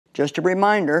Just a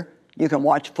reminder, you can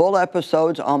watch full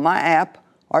episodes on my app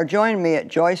or join me at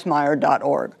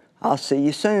joycemeyer.org. I'll see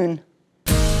you soon.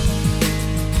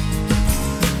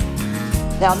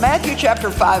 Now, Matthew chapter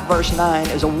 5, verse 9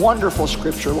 is a wonderful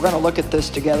scripture. We're going to look at this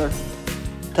together,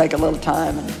 take a little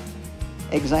time and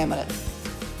examine it.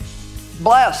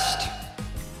 Blessed.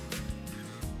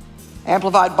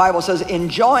 Amplified Bible says,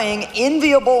 enjoying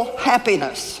enviable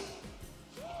happiness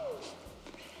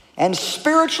and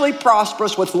spiritually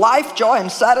prosperous with life, joy,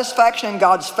 and satisfaction in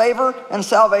God's favor and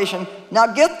salvation. Now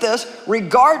get this,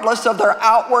 regardless of their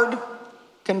outward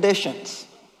conditions.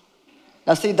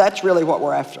 Now see, that's really what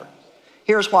we're after.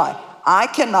 Here's why. I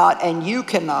cannot and you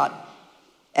cannot,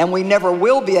 and we never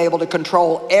will be able to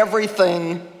control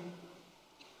everything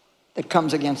that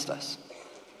comes against us.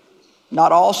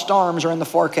 Not all storms are in the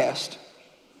forecast.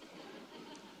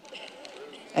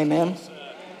 Amen?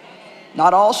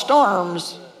 Not all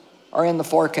storms are in the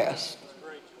forecast.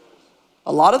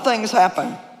 A lot of things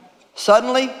happen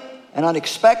suddenly and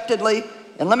unexpectedly.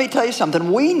 And let me tell you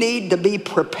something, we need to be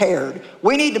prepared.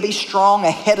 We need to be strong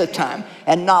ahead of time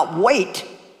and not wait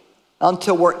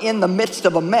until we're in the midst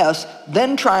of a mess,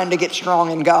 then trying to get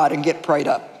strong in God and get prayed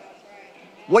up.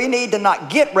 We need to not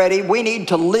get ready, we need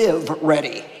to live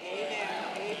ready.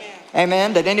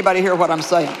 Amen? Did anybody hear what I'm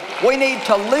saying? We need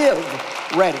to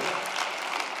live ready.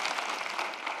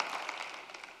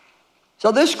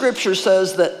 So this scripture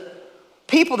says that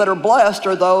people that are blessed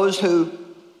are those who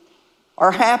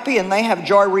are happy and they have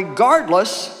joy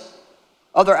regardless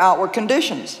of their outward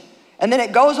conditions. And then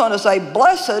it goes on to say,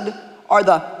 blessed are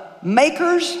the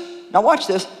makers, now watch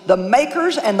this, the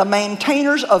makers and the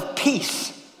maintainers of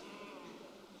peace.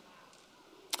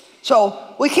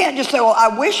 So we can't just say, well,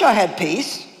 I wish I had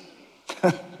peace.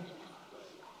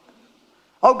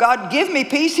 Oh, God, give me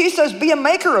peace. He says, be a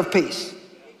maker of peace.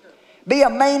 Be a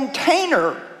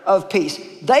maintainer of peace.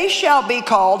 They shall be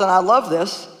called, and I love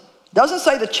this, doesn't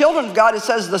say the children of God, it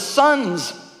says the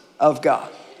sons of God.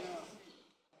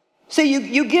 See,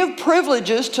 you give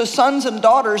privileges to sons and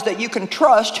daughters that you can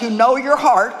trust, who know your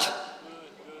heart,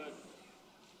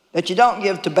 that you don't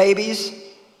give to babies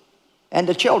and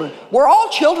to children. We're all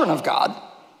children of God,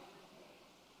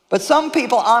 but some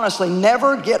people honestly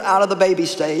never get out of the baby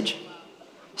stage.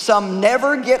 Some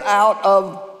never get out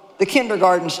of the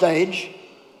kindergarten stage.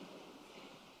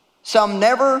 Some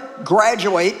never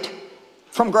graduate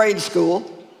from grade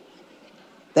school.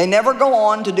 They never go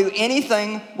on to do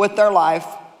anything with their life.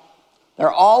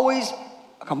 They're always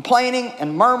complaining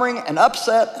and murmuring and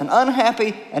upset and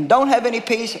unhappy and don't have any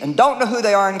peace and don't know who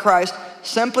they are in Christ,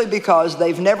 simply because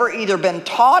they've never either been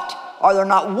taught or they're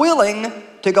not willing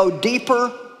to go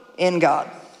deeper in God.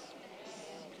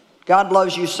 God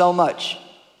loves you so much,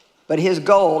 but His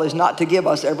goal is not to give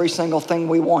us every single thing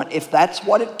we want. If that's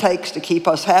what it takes to keep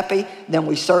us happy, then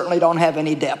we certainly don't have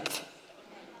any depth.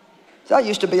 So I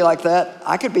used to be like that.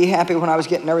 I could be happy when I was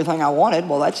getting everything I wanted.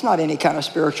 Well, that's not any kind of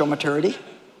spiritual maturity.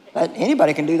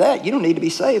 Anybody can do that. You don't need to be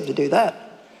saved to do that.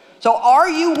 So are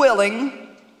you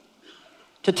willing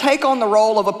to take on the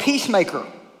role of a peacemaker?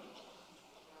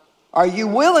 Are you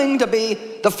willing to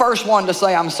be the first one to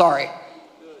say, I'm sorry?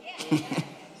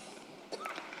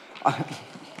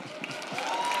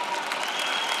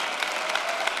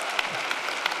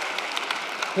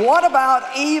 What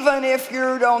about even if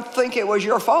you don't think it was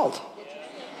your fault?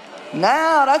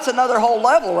 Now that's another whole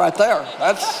level right there.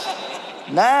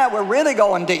 Now we're really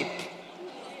going deep.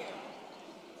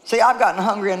 See, I've gotten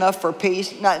hungry enough for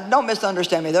peace. Now, don't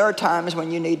misunderstand me. There are times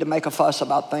when you need to make a fuss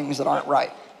about things that aren't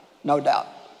right. No doubt.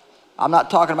 I'm not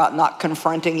talking about not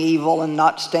confronting evil and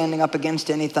not standing up against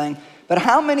anything. But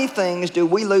how many things do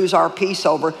we lose our peace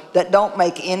over that don't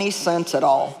make any sense at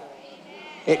all?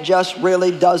 It just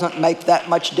really doesn't make that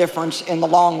much difference in the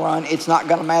long run. It's not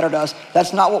going to matter to us.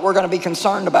 That's not what we're going to be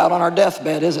concerned about on our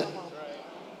deathbed, is it?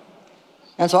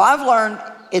 And so I've learned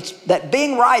that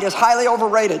being right is highly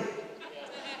overrated.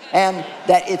 And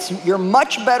that you're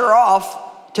much better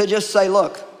off to just say,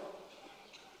 look,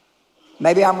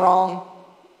 maybe I'm wrong.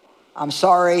 I'm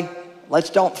sorry.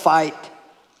 Let's don't fight.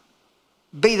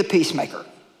 Be the peacemaker.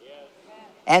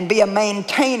 And be a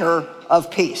maintainer of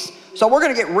peace. So we're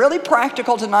going to get really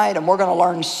practical tonight, and we're going to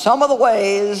learn some of the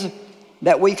ways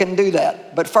that we can do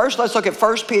that. But first, let's look at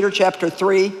 1 Peter chapter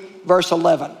 3, verse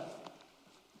 11.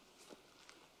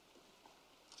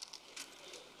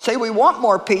 See, we want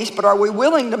more peace, but are we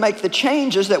willing to make the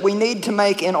changes that we need to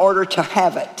make in order to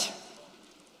have it?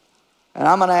 And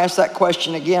I'm going to ask that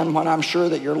question again when I'm sure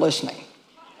that you're listening.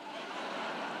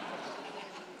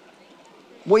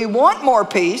 We want more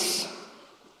peace,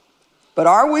 but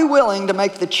are we willing to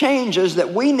make the changes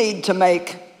that we need to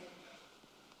make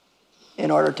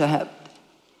in order to have it?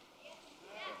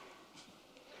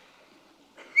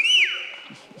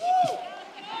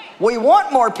 We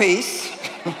want more peace.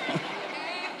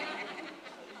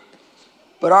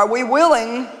 But are we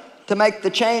willing to make the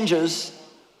changes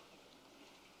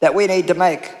that we need to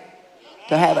make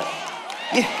to have it?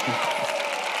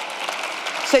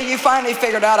 See, you finally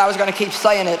figured out I was going to keep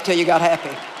saying it till you got happy.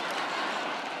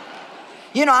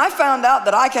 You know, I found out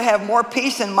that I could have more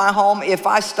peace in my home if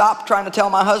I stopped trying to tell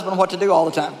my husband what to do all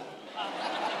the time.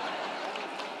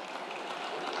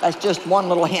 That's just one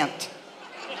little hint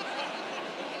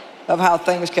of how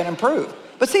things can improve.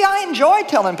 But see, I enjoy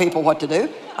telling people what to do.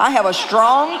 I have a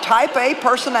strong type A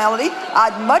personality.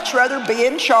 I'd much rather be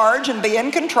in charge and be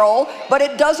in control, but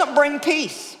it doesn't bring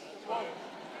peace.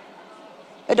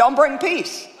 It don't bring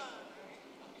peace.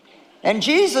 And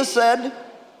Jesus said,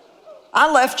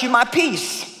 I left you my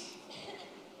peace.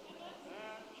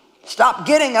 Stop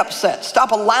getting upset.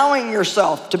 Stop allowing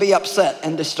yourself to be upset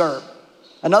and disturbed.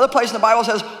 Another place in the Bible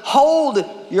says, hold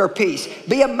your peace.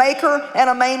 Be a maker and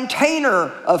a maintainer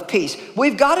of peace.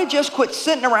 We've got to just quit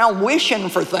sitting around wishing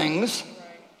for things.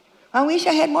 I wish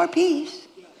I had more peace.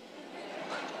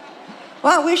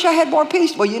 Well, I wish I had more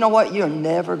peace. Well, you know what? You're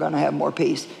never going to have more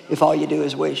peace if all you do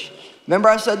is wish. Remember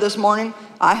I said this morning,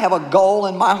 I have a goal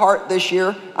in my heart this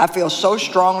year. I feel so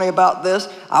strongly about this.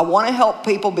 I want to help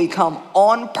people become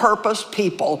on-purpose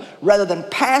people rather than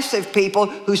passive people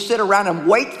who sit around and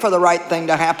wait for the right thing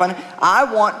to happen.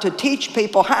 I want to teach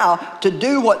people how to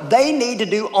do what they need to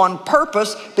do on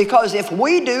purpose, because if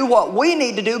we do what we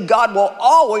need to do, God will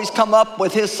always come up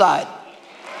with his side.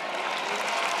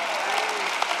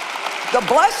 The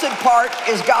blessed part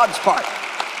is God's part.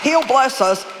 He'll bless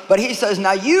us. But he says,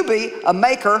 now you be a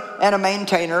maker and a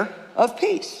maintainer of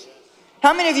peace.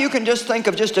 How many of you can just think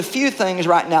of just a few things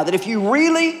right now that if you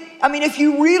really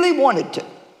wanted to,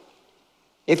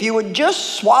 if you would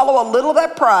just swallow a little of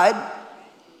that pride,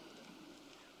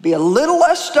 be a little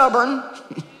less stubborn,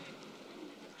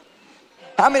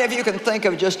 how many of you can think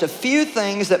of just a few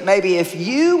things that maybe if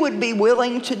you would be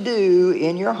willing to do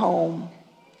in your home,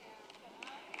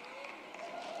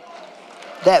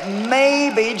 that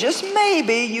maybe, just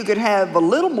maybe, you could have a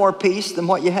little more peace than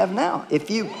what you have now. If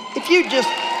you just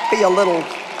be a little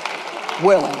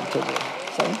willing to do.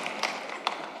 See?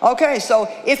 Okay, so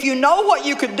if you know what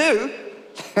you could do,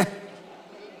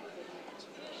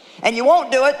 and you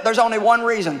won't do it, there's only one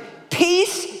reason.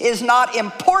 Peace is not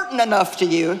important enough to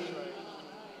you.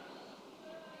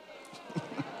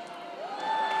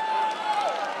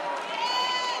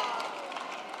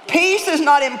 Peace is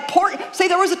not important. See,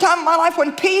 there was a time in my life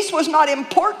when peace was not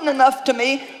important enough to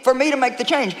me for me to make the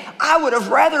change. I would have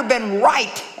rather been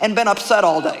right and been upset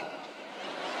all day.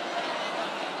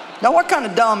 Now, what kind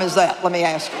of dumb is that? Let me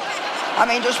ask you. I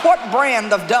mean, just what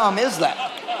brand of dumb is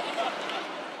that?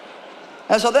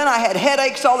 And so then I had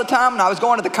headaches all the time, and I was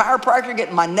going to the chiropractor,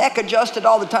 getting my neck adjusted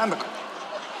all the time.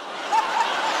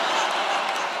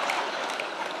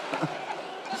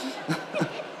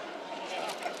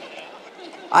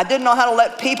 I didn't know how to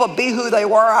let people be who they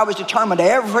were. I was determined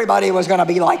everybody was going to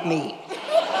be like me.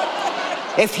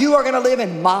 If you are going to live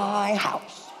in my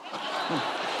house.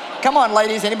 Come on,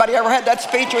 ladies. Anybody ever had that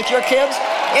speech with your kids?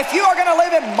 If you are going to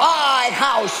live in my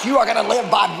house, you are going to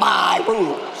live by my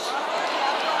rules.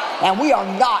 And we are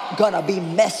not going to be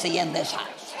messy in this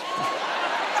house.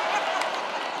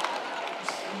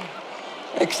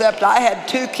 Except I had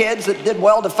two kids that did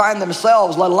well to find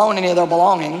themselves, let alone any of their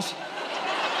belongings.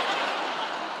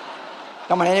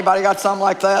 Come on, anybody got something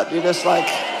like that? You're just like,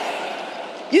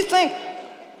 you think,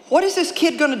 what is this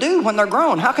kid going to do when they're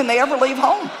grown? How can they ever leave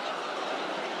home?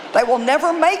 They will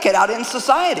never make it out in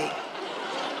society.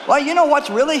 Well, you know what's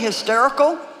really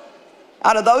hysterical?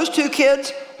 Out of those two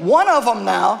kids, one of them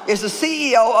now is the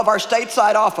CEO of our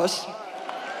stateside office.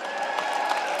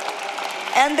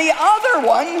 And the other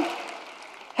one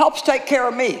helps take care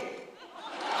of me.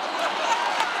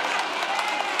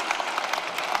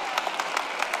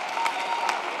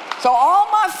 So all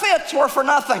my fits were for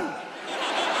nothing.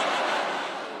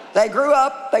 They grew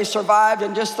up, they survived,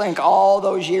 and just think all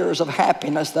those years of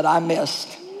happiness that I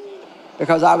missed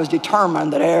because I was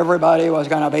determined that everybody was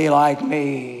going to be like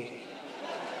me.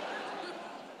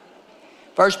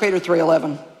 1 Peter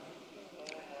 3:11.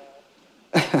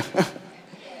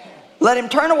 Let him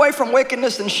turn away from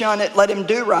wickedness and shun it. Let him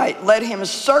do right. Let him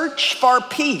search for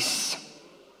peace,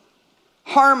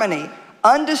 harmony,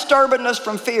 undisturbedness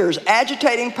from fears,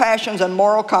 agitating passions, and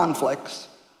moral conflicts.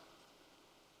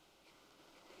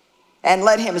 And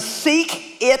let him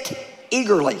seek it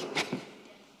eagerly.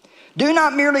 Do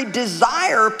not merely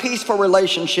desire peaceful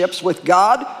relationships with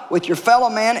God, with your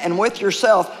fellow man, and with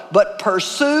yourself, but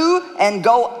pursue and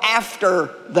go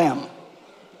after them.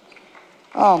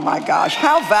 Oh my gosh,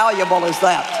 how valuable is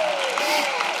that?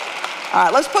 All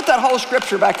right, let's put that whole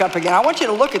scripture back up again. I want you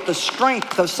to look at the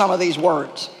strength of some of these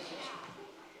words.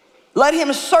 Let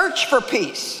him search for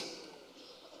peace,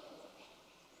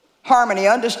 harmony,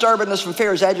 undisturbedness from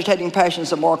fears, agitating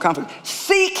passions, and moral conflict.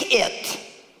 Seek it.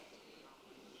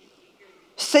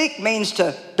 Seek means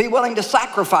to be willing to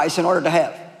sacrifice in order to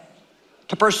have,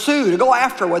 to pursue, to go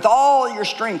after with all your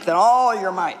strength and all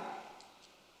your might.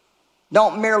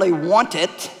 Don't merely want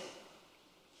it,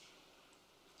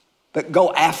 but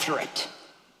go after it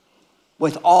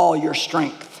with all your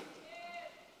strength.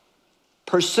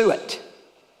 Pursue it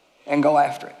and go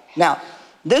after it. Now,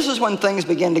 this is when things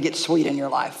begin to get sweet in your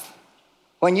life.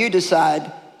 When you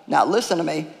decide, now listen to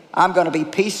me, I'm going to be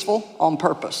peaceful on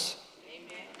purpose.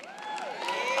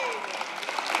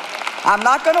 I'm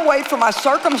not going to wait for my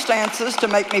circumstances to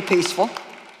make me peaceful.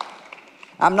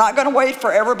 I'm not going to wait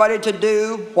for everybody to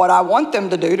do what I want them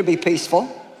to do to be peaceful.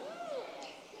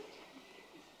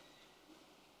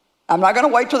 I'm not going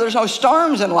to wait till there's no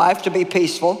storms in life to be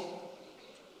peaceful.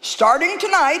 Starting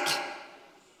tonight,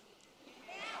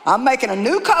 I'm making a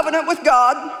new covenant with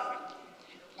God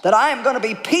that I am going to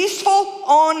be peaceful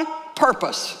on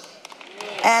purpose.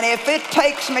 And if it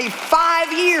takes me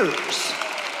 5 years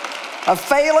of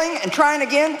failing and trying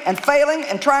again and failing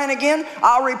and trying again,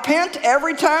 I'll repent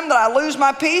every time that I lose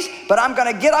my peace, but I'm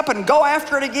going to get up and go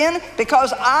after it again,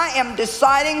 because I am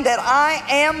deciding that I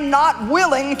am not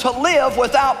willing to live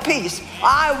without peace.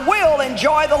 I will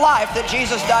enjoy the life that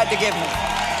Jesus died to give me.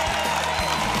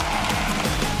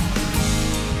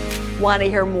 Want to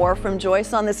hear more from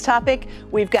Joyce on this topic?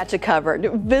 We've got you covered.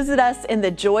 Visit us in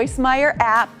the Joyce Meyer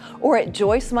app or at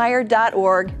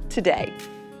joycemeyer.org today.